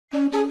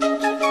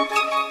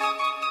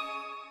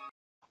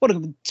What I'm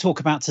going to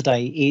talk about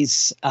today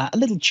is a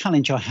little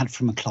challenge I had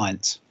from a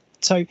client.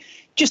 So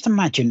just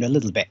imagine a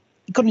little bit.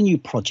 You've got a new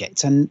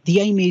project, and the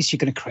aim is you're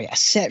going to create a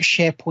set of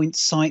SharePoint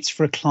sites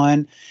for a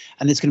client,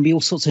 and there's going to be all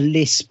sorts of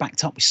lists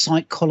backed up with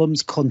site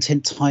columns,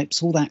 content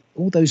types,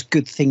 all those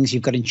good things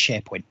you've got in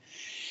SharePoint.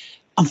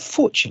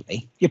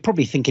 Unfortunately, you're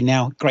probably thinking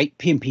now, great,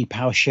 PnP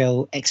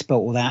PowerShell,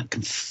 export all that,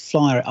 can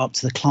fire it up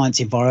to the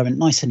client's environment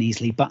nice and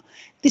easily. But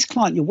this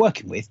client you're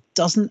working with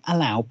doesn't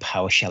allow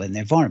PowerShell in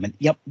their environment.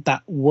 Yep,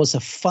 that was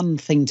a fun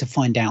thing to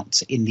find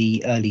out in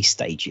the early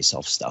stages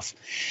of stuff.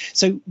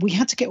 So we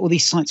had to get all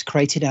these sites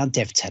created, our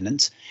Dev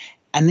Tenant,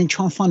 and then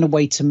try and find a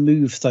way to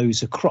move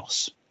those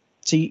across.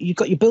 So you've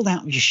got your build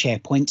out of your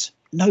SharePoint,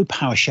 no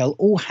PowerShell,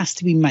 all has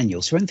to be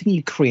manual. So anything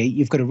you create,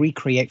 you've got to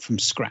recreate from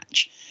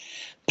scratch.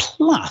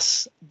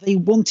 Plus, they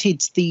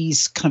wanted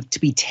these kind of to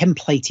be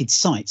templated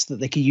sites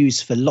that they could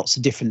use for lots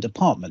of different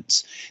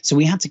departments. So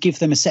we had to give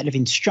them a set of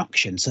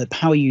instructions so that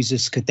power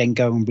users could then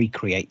go and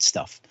recreate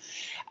stuff.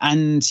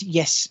 And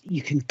yes,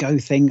 you can go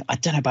thing. I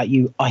don't know about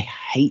you. I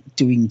hate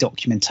doing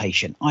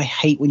documentation. I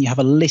hate when you have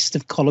a list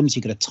of columns,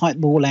 you've got to type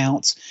them all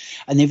out.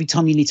 And every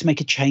time you need to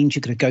make a change,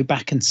 you've got to go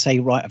back and say,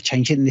 right, I've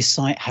changed it in this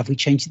site. Have we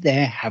changed it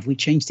there? Have we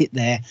changed it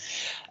there?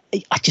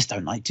 I just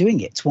don't like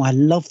doing it. It's why I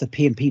love the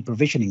PnP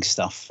provisioning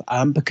stuff,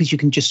 because you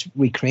can just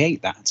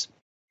recreate that.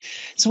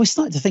 So I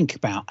started to think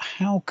about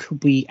how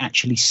could we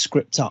actually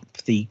script up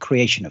the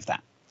creation of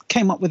that.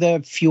 Came up with a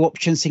few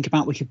options. Think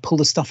about we could pull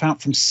the stuff out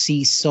from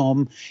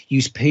CSOM,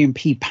 use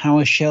PnP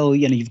PowerShell.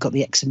 You know, you've got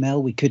the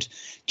XML. We could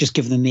just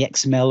give them the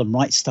XML and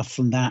write stuff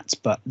from that,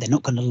 but they're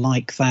not going to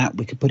like that.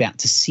 We could put it out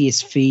to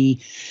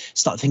CSV.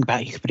 Start to think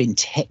about you could put it in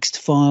text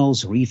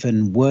files or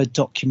even Word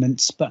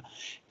documents, but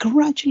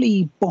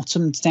gradually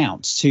bottomed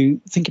out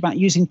to think about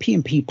using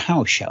PnP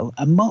PowerShell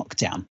and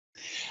Markdown.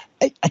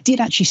 I did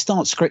actually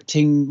start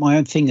scripting my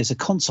own thing as a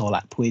console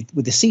app with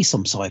the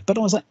CSOM side, but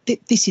I was like,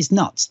 this is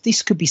nuts.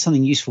 This could be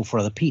something useful for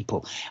other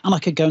people. And I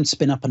could go and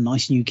spin up a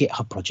nice new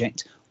GitHub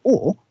project,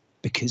 or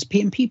because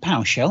PnP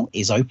PowerShell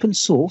is open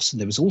source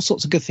and there was all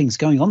sorts of good things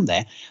going on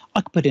there,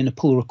 I could put in a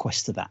pull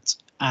request to that.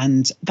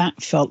 And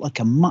that felt like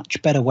a much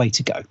better way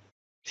to go.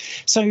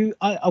 So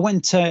I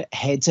went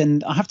ahead,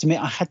 and I have to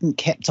admit I hadn't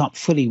kept up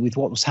fully with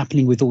what was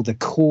happening with all the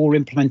core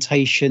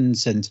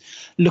implementations and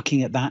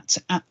looking at that.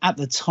 At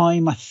the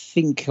time, I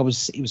think it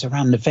was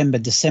around November,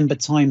 December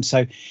time.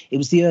 So it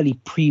was the early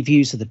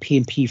previews of the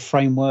PnP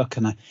framework,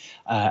 and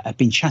I've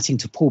been chatting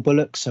to Paul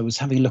Bullock, so I was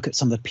having a look at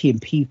some of the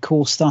PnP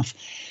core stuff.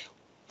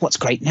 What's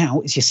great now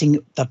is you're seeing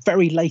the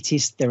very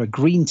latest. There are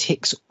green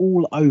ticks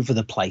all over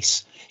the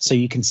place, so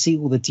you can see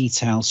all the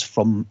details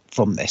from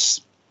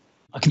this.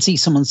 I can see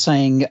someone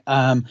saying,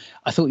 I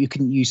thought you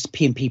couldn't use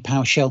PnP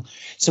PowerShell.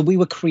 So we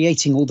were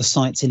creating all the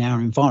sites in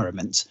our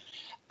environment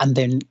and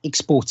then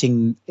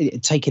exporting,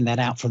 taking that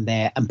out from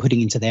there and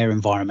putting into their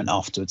environment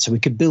afterwards. So we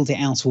could build it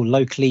out all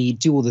locally,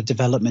 do all the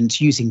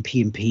development using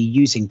PnP,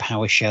 using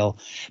PowerShell,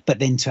 but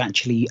then to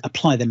actually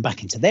apply them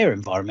back into their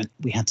environment,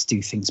 we had to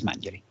do things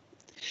manually.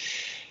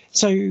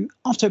 So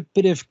after a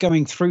bit of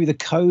going through the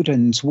code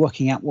and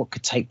working out what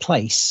could take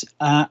place,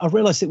 I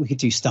realized that we could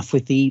do stuff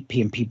with the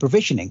PnP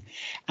provisioning,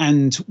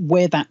 and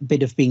where that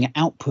bit of being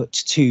output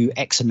to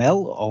XML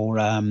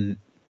or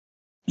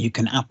you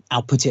can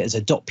output it as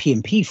a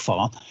 .pnp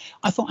file.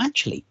 I thought,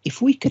 actually,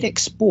 if we could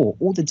export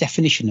all the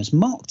definition as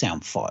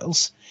Markdown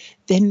files,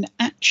 then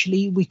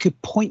actually we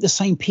could point the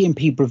same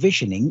PnP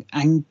provisioning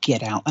and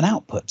get out an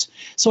output.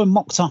 So I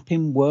mocked up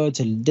in Word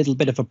a little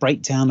bit of a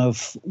breakdown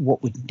of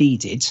what we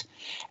needed.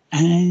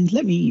 And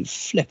let me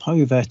flip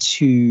over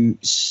to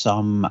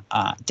some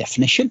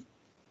definition.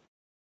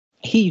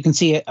 Here you can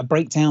see a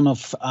breakdown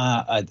of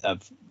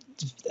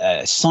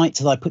site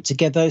that I put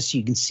together, so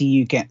you can see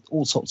you get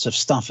all sorts of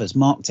stuff as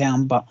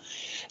Markdown, but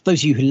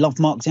those of you who love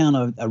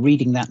Markdown are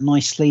reading that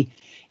nicely.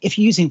 If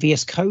you're using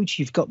VS Code,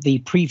 you've got the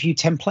preview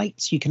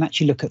templates. You can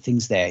actually look at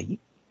things there. You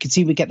can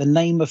see we get the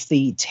name of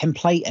the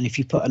template, and if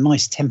you put a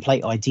nice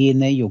template ID in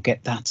there, you'll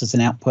get that as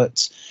an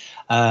output.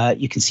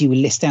 You can see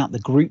we list out the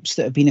groups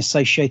that have been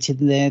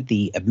associated in there,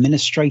 the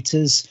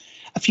administrators,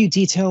 a few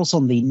details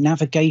on the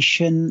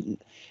navigation.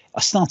 I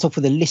start off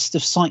with a list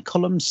of site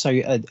columns, so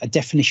a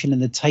definition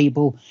in the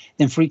table.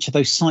 Then for each of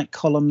those site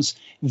columns,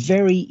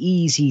 very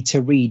easy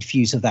to read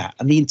views of that.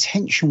 And the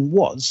intention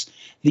was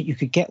that you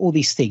could get all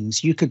these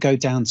things. You could go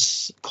down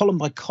column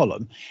by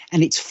column,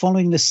 and it's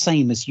following the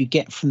same as you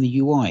get from the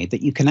UI,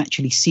 that you can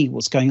actually see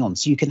what's going on.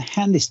 So you can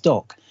hand this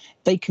doc.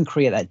 They can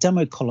create that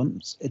demo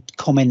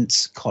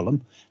comments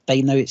column.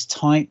 They know its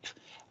type.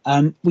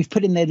 We've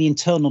put in there the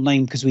internal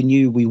name because we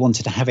knew we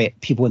wanted to have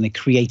it, people when they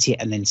create it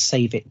and then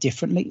save it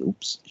differently.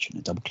 Oops, I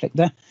shouldn't have double clicked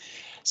there.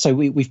 So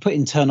we've put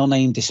internal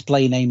name,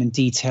 display name and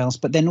details,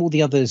 but then all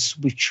the others,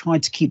 we've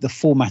tried to keep the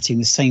formatting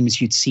the same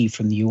as you'd see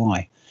from the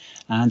UI.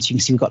 And so you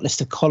can see we've got a list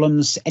of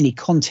columns, any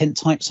content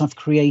types I've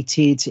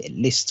created. It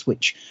lists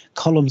which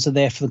columns are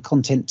there for the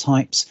content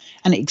types,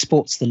 and it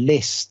exports the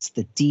list,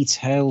 the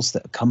details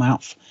that come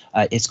out.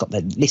 It's got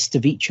the list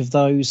of each of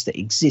those that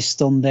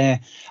exist on there.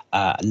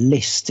 A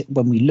list,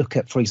 when we look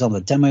at, for example,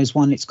 the demos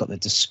one, it's got the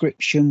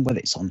description, whether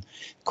it's on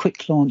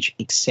quick launch,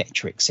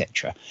 etc.,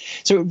 etc.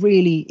 So it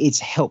really is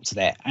helped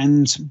there.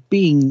 And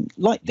being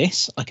like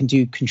this, I can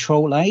do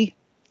Control A.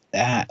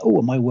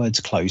 Oh, my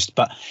word's closed.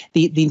 But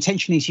the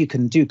intention is you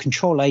can do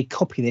Control A,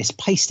 copy this,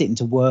 paste it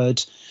into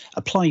Word,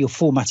 apply your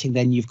formatting.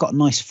 Then you've got a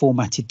nice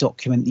formatted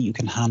document that you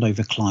can hand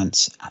over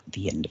clients at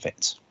the end of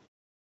it.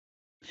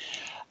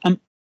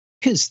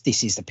 Because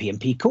this is the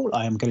PnP call,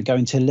 I am going to go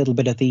into a little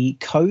bit of the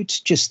code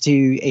just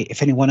to,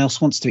 if anyone else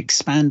wants to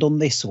expand on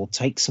this or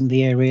take some of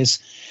the areas.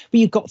 But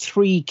you've got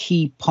three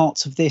key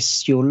parts of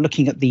this. You're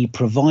looking at the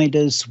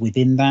providers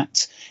within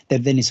that. There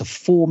then is a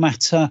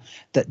formatter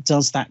that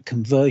does that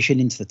conversion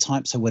into the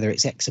type. So whether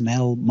it's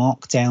XML,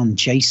 Markdown,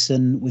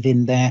 JSON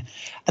within there.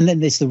 And then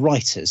there's the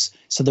writers.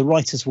 So the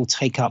writers will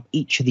take up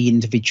each of the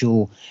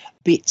individual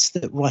bits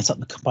that write up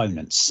the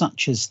components,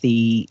 such as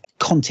the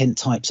content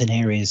types and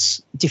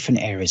areas, different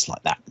areas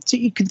like that. So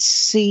you can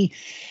see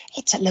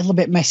it's a little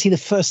bit messy. The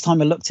first time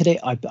I looked at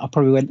it, I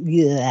probably went,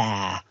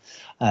 yeah,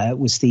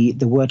 was the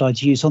word I'd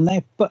use on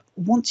there. But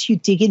once you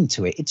dig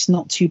into it, it's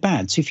not too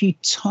bad. So if you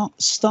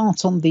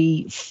start on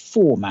the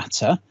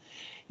formatter,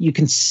 you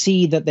can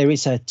see that there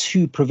is a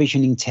to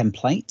provisioning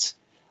template.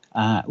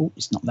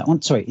 It's not that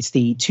one. Sorry, it's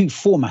the to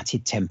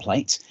formatted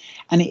template,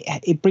 and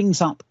it brings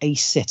up a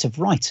set of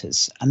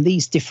writers. And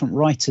these different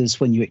writers,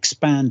 when you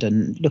expand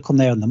and look on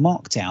there on the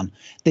Markdown,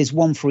 there's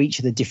one for each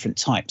of the different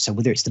types. So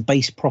whether it's the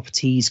base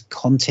properties,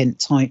 content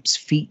types,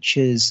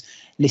 features,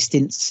 list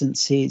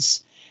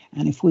instances.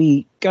 And if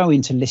we go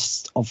into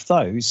lists of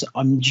those,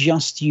 I'm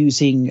just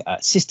using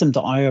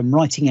system.io. I'm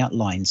writing out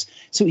lines.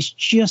 So it's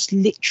just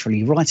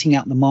literally writing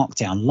out the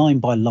Markdown line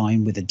by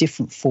line with a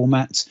different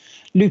format,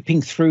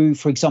 looping through,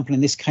 for example,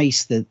 in this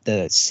case,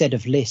 the set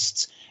of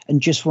lists,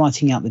 and just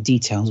writing out the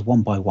details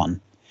one by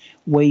one.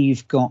 Where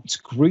you've got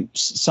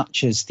groups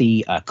such as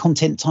the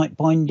content type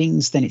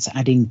bindings, then it's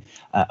adding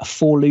a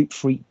for loop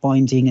for each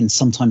binding, and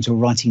sometimes we're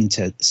writing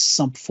into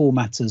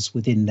sub-formatters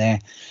within there.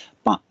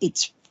 But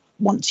it's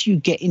once you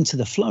get into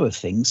the flow of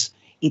things,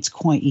 it's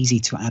quite easy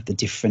to add the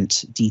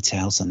different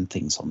details and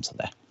things onto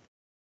there.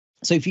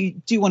 So if you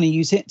do want to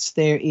use it,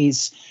 there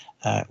is,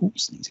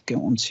 need to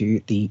go on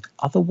to the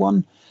other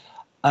one.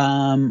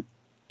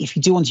 If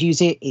you do want to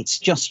use it, it's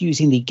just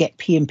using the get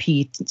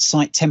PnP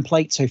site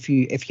template. So if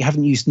you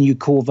haven't used the new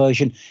core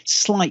version,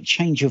 slight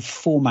change of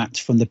format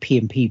from the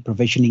PnP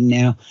provisioning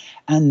now,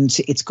 and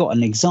it's got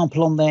an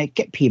example on there,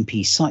 get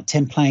PnP site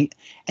template,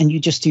 and you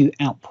just do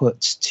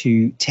output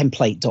to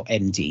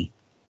template.md.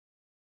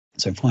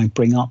 So if I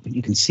bring up,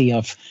 you can see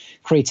I've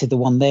created the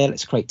one there.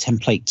 Let's create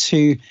template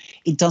 2.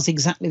 It does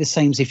exactly the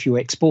same as if you were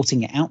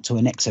exporting it out to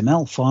an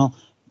XML file.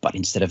 But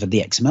instead of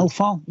the XML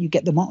file, you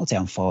get the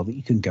Markdown file that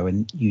you can go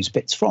and use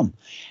bits from.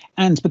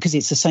 And because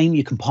it's the same,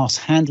 you can pass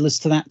handlers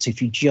to that. So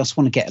if you just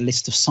want to get a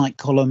list of site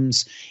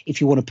columns, if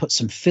you want to put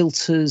some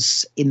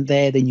filters in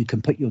there, then you can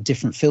put your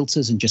different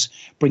filters and just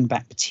bring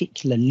back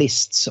particular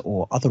lists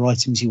or other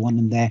items you want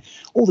in there.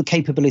 All the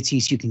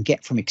capabilities you can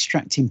get from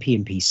extracting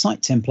PnP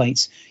site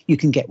templates, you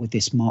can get with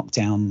this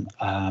Markdown,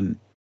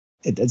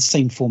 the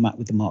same format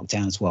with the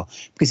Markdown as well,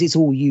 because it's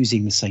all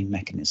using the same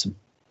mechanism.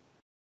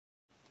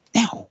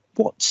 Now,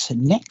 what's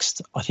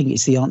next? I think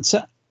it's the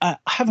answer. I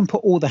haven't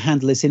put all the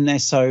handlers in there,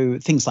 so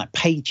things like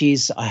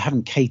pages, I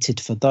haven't catered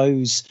for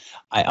those.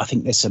 I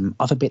think there's some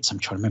other bits. I'm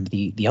trying to remember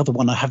the other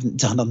one I haven't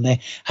done on there.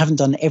 Haven't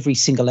done every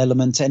single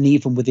element, and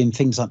even within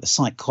things like the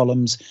site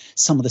columns,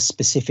 some of the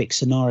specific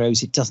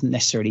scenarios it doesn't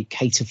necessarily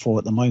cater for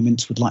at the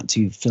moment. Would like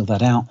to fill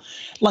that out.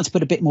 I'd like to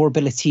put a bit more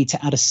ability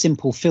to add a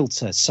simple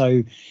filter,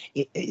 so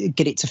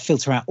get it to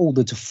filter out all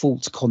the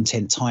default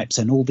content types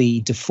and all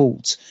the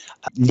default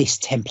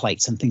list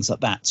templates and things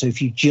like that. So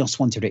if you just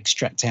wanted to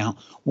extract out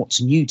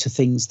what's new to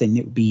things, then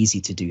it would be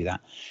easy to do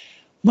that.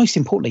 Most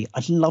importantly,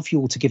 I'd love you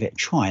all to give it a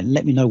try and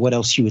let me know what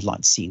else you would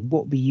like to see.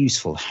 What would be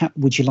useful? How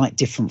would you like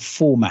different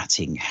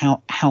formatting?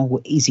 How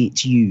is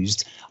it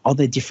used? Are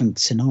there different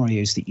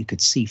scenarios that you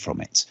could see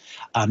from it?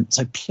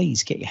 So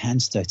please get your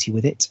hands dirty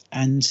with it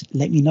and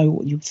let me know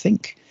what you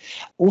think.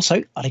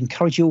 Also, I'd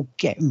encourage you all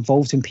get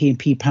involved in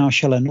PnP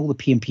PowerShell and all the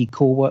PnP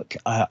core work.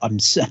 I'm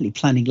certainly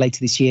planning later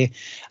this year,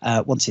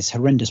 once this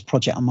horrendous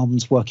project my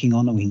mum's working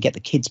on and we can get the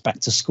kids back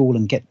to school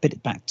and get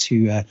it back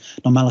to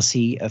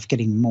normality of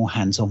getting more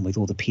hands-on with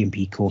all the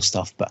PnP core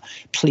stuff. But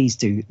please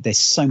do. There's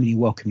so many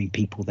welcoming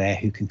people there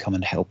who can come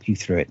and help you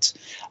through it.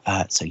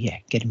 So yeah,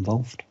 get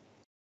involved.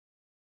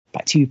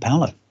 Back to you,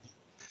 Paolo.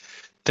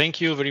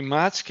 Thank you very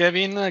much,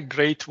 Kevin.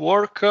 Great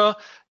work.